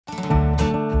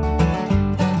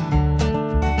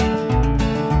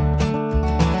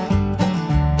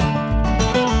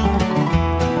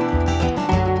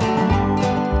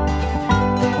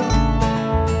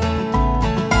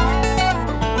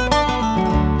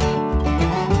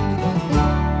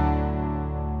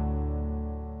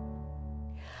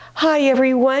Hi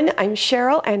everyone, I'm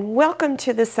Cheryl and welcome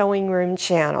to the Sewing Room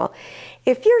channel.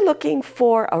 If you're looking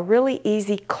for a really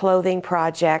easy clothing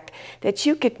project that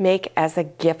you could make as a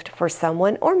gift for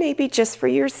someone or maybe just for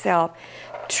yourself,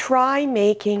 try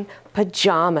making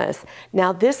pajamas.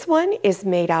 Now this one is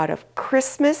made out of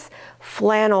Christmas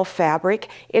flannel fabric.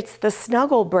 It's the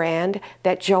Snuggle brand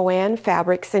that Joann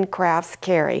Fabrics and Crafts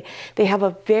carry. They have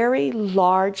a very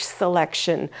large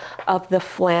selection of the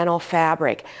flannel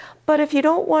fabric. But if you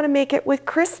don't want to make it with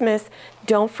Christmas,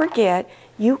 don't forget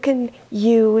you can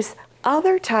use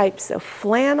other types of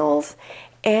flannels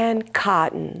and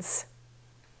cottons.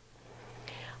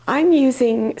 I'm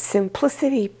using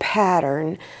Simplicity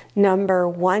pattern number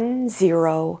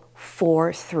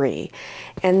 1043,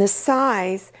 and the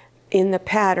size in the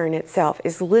pattern itself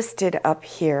is listed up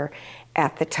here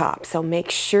at the top. So make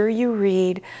sure you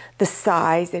read the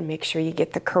size and make sure you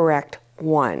get the correct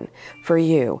one for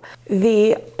you.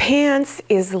 The pants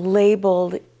is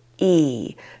labeled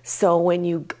E, so when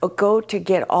you go to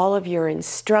get all of your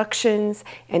instructions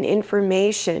and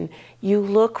information, you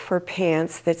look for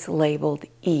pants that's labeled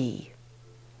E.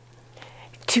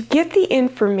 To get the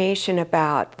information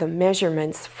about the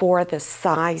measurements for the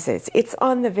sizes, it's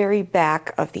on the very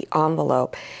back of the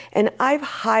envelope, and I've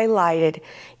highlighted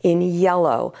in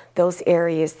yellow those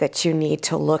areas that you need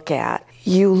to look at.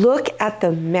 You look at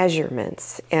the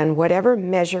measurements, and whatever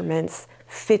measurements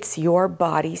fits your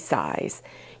body size,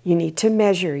 you need to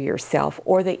measure yourself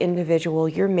or the individual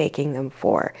you're making them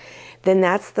for. Then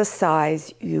that's the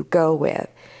size you go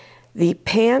with. The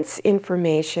pants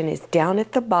information is down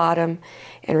at the bottom,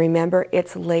 and remember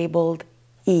it's labeled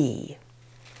E.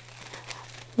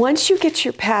 Once you get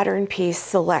your pattern piece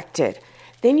selected,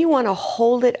 then you want to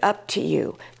hold it up to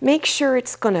you. Make sure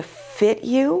it's going to fit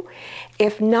you.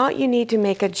 If not, you need to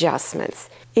make adjustments.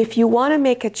 If you want to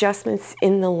make adjustments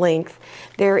in the length,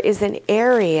 there is an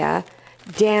area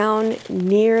down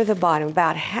near the bottom,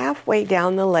 about halfway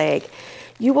down the leg,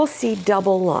 you will see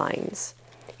double lines.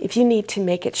 If you need to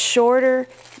make it shorter,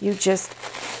 you just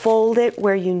fold it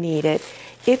where you need it.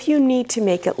 If you need to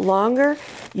make it longer,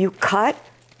 you cut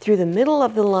through the middle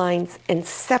of the lines and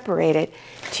separate it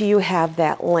till you have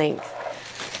that length.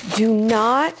 Do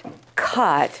not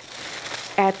cut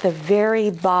at the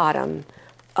very bottom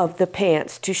of the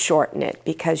pants to shorten it,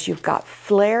 because you've got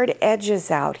flared edges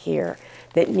out here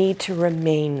that need to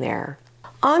remain there.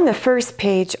 On the first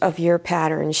page of your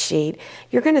pattern sheet,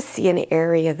 you're going to see an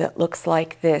area that looks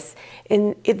like this.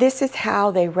 And this is how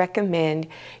they recommend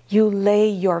you lay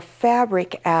your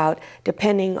fabric out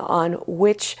depending on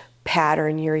which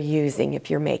pattern you're using,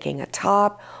 if you're making a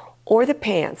top or the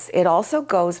pants. It also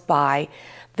goes by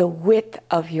the width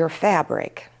of your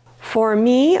fabric. For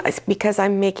me, because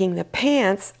I'm making the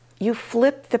pants, you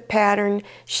flip the pattern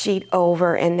sheet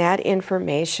over and that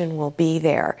information will be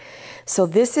there. So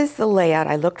this is the layout.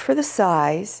 I looked for the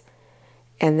size,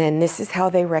 and then this is how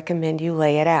they recommend you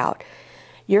lay it out.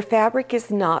 Your fabric is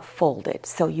not folded,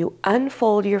 so you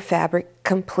unfold your fabric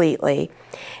completely,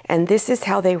 and this is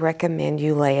how they recommend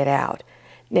you lay it out.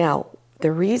 Now,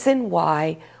 the reason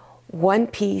why one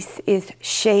piece is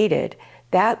shaded,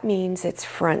 that means it's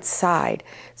front side.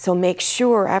 So make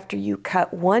sure after you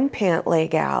cut one pant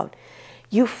leg out,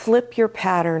 you flip your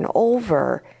pattern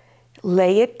over,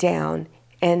 lay it down,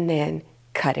 and then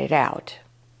cut it out.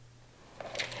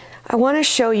 I want to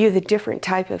show you the different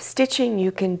type of stitching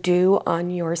you can do on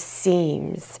your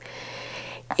seams.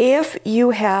 If you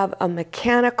have a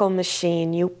mechanical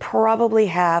machine, you probably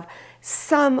have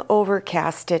some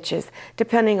overcast stitches,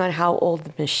 depending on how old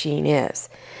the machine is.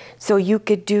 So you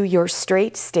could do your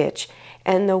straight stitch,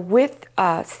 and the width,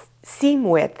 seam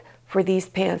width for these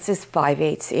pants is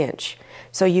 5/8 inch.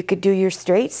 So you could do your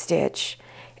straight stitch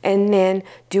and then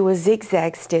do a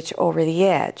zigzag stitch over the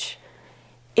edge.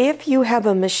 If you have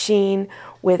a machine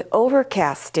with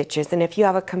overcast stitches, and if you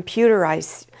have a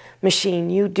computerized machine,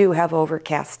 you do have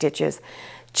overcast stitches,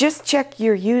 just check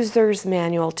your user's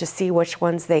manual to see which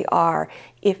ones they are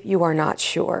if you are not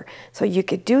sure. So you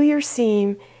could do your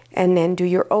seam and then do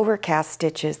your overcast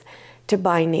stitches to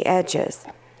bind the edges.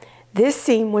 This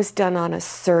seam was done on a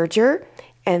serger,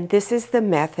 and this is the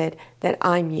method that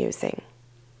I'm using.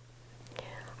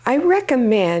 I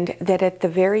recommend that at the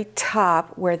very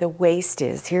top where the waist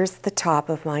is, here's the top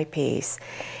of my piece,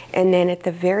 and then at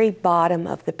the very bottom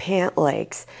of the pant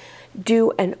legs,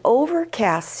 do an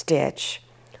overcast stitch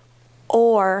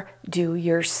or do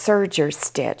your serger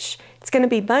stitch. It's going to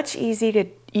be much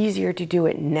easier to do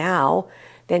it now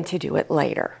than to do it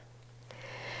later.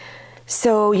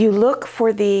 So you look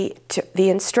for the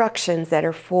instructions that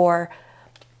are for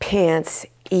pants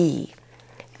E.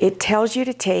 It tells you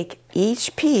to take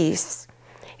each piece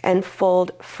and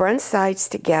fold front sides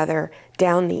together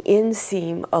down the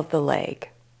inseam of the leg.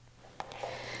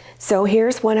 So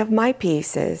here's one of my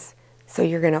pieces. So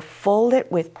you're going to fold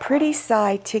it with pretty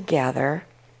side together,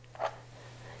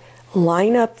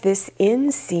 line up this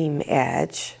inseam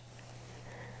edge,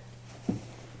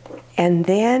 and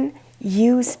then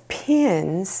use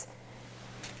pins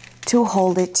to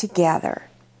hold it together.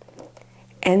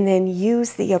 And then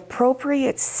use the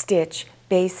appropriate stitch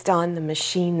based on the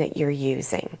machine that you're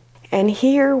using. And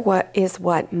here is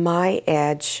what my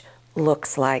edge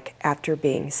looks like after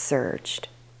being serged.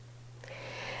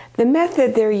 The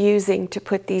method they're using to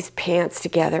put these pants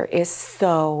together is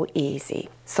so easy.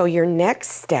 So your next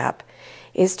step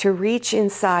is to reach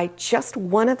inside just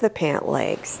one of the pant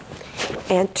legs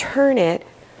and turn it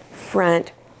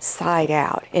front side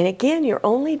out. And again, you're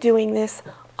only doing this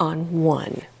on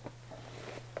one.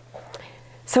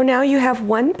 So now you have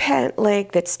one pant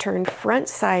leg that's turned front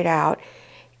side out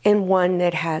and one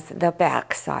that has the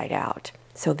back side out.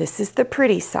 So this is the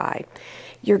pretty side.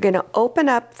 You're going to open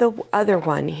up the other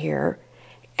one here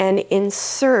and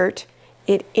insert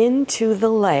it into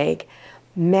the leg,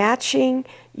 matching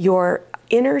your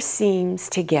inner seams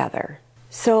together.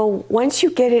 So once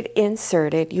you get it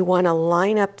inserted, you want to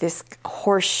line up this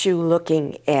horseshoe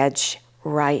looking edge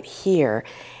right here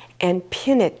and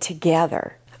pin it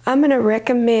together. I'm going to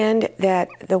recommend that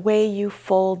the way you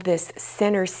fold this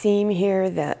center seam here,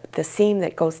 the seam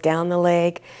that goes down the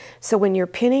leg, so when you're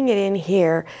pinning it in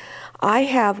here, I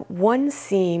have one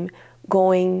seam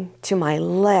going to my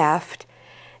left,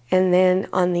 and then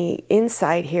on the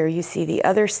inside here you see the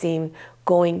other seam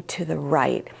going to the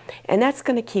right, and that's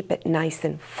going to keep it nice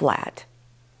and flat.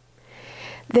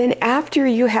 Then after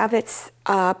you have it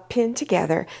pinned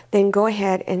together, then go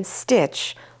ahead and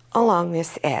stitch along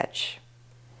this edge.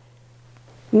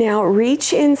 Now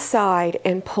reach inside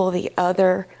and pull the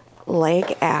other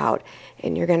leg out,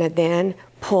 and you're going to then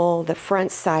pull the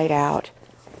front side out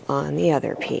on the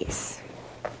other piece.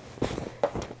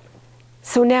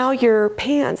 So now your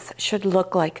pants should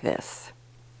look like this.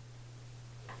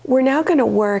 We're now going to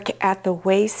work at the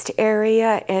waist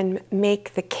area and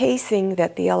make the casing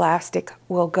that the elastic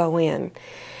will go in.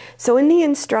 So in the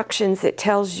instructions it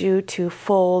tells you to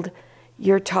fold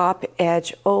your top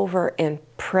edge over and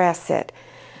press it.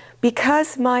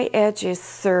 Because my edge is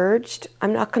serged,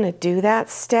 I'm not going to do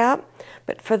that step,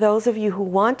 but for those of you who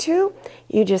want to,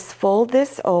 you just fold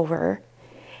this over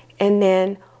and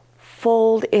then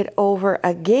fold it over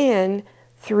again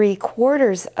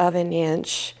 3/4 of an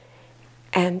inch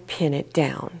and pin it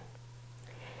down.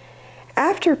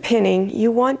 After pinning,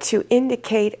 you want to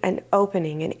indicate an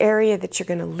opening, an area that you're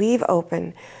going to leave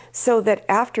open so that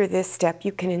after this step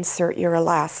you can insert your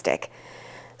elastic.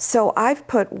 So I've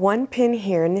put one pin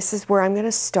here, and this is where I'm going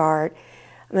to start.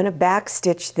 I'm going to back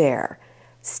stitch there,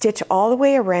 stitch all the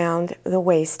way around the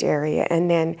waist area, and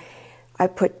then I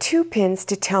put 2 pins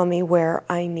to tell me where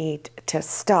I need to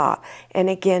stop, and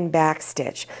again back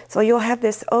stitch. So you'll have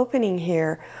this opening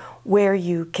here where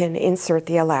you can insert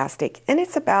the elastic, and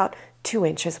it's about 2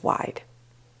 inches wide.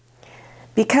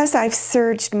 Because I've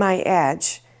serged my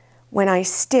edge, when I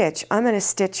stitch, I'm going to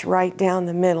stitch right down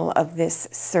the middle of this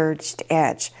serged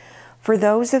edge. For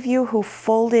those of you who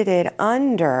folded it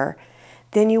under,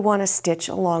 then you want to stitch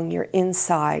along your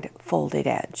inside folded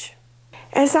edge.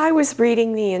 As I was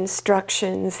reading the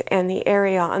instructions and the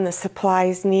area on the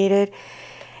supplies needed,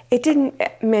 it didn't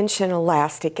mention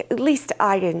elastic. At least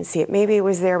I didn't see it. Maybe it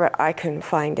was there, but I couldn't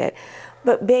find it.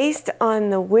 But based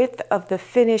on the width of the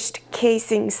finished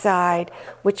casing side,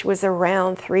 which was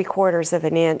around 3/4 of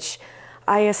an inch,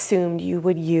 I assumed you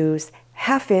would use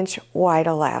 1/2 inch wide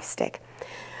elastic.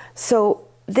 So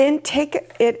then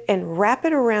take it and wrap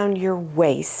it around your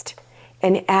waist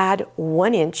and add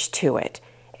 1 inch to it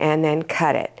and then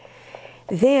cut it.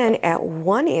 Then at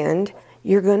one end,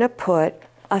 you're going to put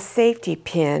a safety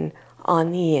pin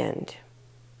on the end.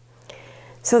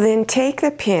 So then take the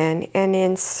pin and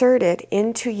insert it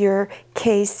into your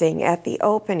casing at the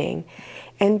opening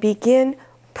and begin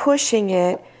pushing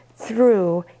it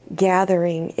through,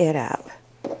 gathering it up.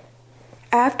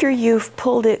 After you've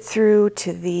pulled it through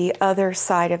to the other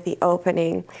side of the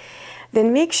opening,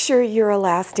 then make sure your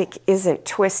elastic isn't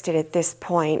twisted at this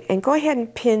point and go ahead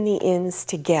and pin the ends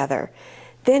together.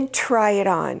 Then try it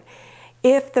on.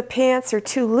 If the pants are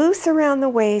too loose around the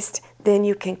waist, then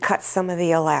you can cut some of the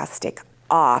elastic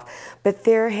off, but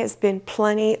there has been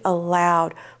plenty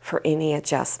allowed for any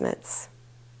adjustments.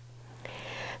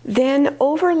 Then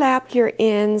overlap your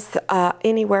ends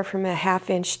anywhere from 1/2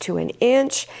 inch to 1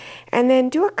 inch, and then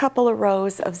do a couple of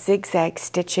rows of zigzag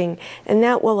stitching, and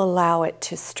that will allow it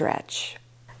to stretch.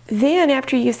 Then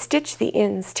after you stitch the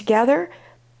ends together,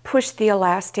 push the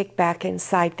elastic back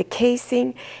inside the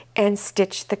casing and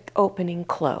stitch the opening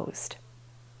closed.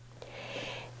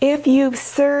 If you've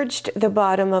serged the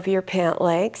bottom of your pant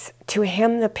legs, to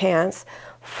hem the pants,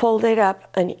 fold it up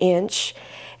an inch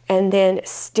and then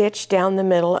stitch down the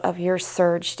middle of your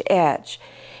serged edge.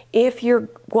 If you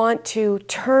want to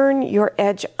turn your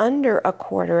edge under a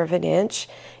 1/4 of an inch,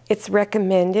 it's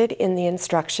recommended in the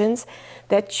instructions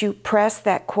that you press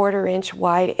that 1/4 inch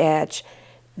wide edge,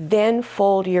 then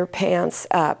fold your pants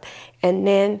up, and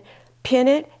then pin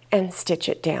it and stitch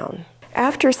it down.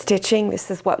 After stitching,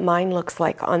 this is what mine looks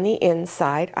like on the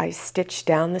inside. I stitched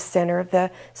down the center of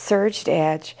the serged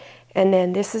edge, and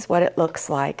then this is what it looks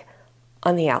like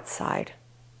on the outside.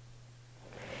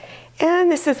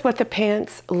 And this is what the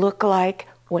pants look like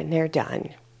when they're done.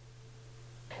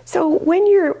 So when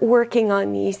you're working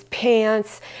on these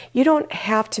pants, you don't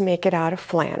have to make it out of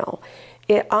flannel.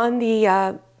 On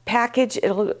the package,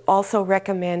 it'll also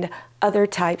recommend other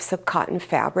types of cotton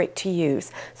fabric to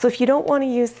use. So if you don't want to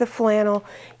use the flannel,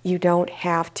 you don't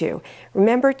have to.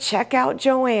 Remember, check out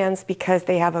Joann's because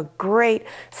they have a great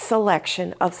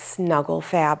selection of snuggle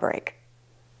fabric.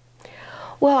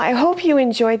 Well, I hope you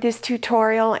enjoyed this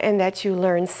tutorial and that you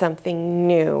learned something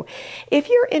new. If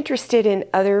you're interested in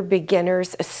other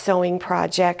beginners sewing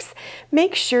projects,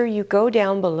 make sure you go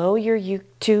down below your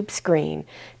YouTube screen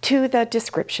to the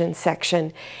description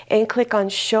section and click on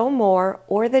Show More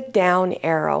or the down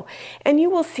arrow, and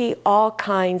you will see all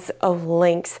kinds of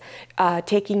links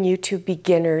taking you to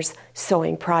beginners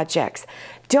sewing projects.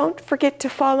 Don't forget to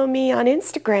follow me on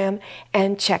Instagram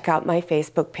and check out my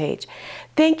Facebook page.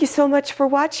 Thank you so much for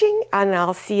watching, and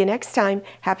I'll see you next time.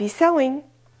 Happy sewing!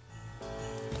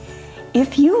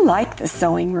 If you like the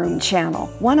Sewing Room channel,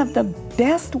 one of the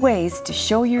best ways to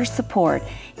show your support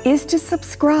is to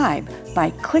subscribe by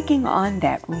clicking on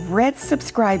that red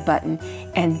subscribe button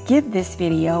and give this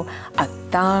video a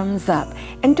thumbs up.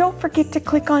 And don't forget to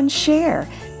click on share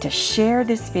to share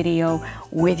this video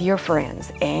with your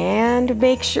friends. And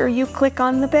make sure you click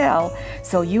on the bell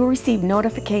so you receive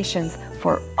notifications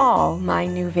for all my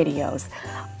new videos.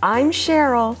 I'm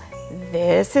Cheryl.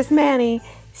 This is Manny.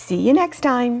 See you next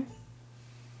time.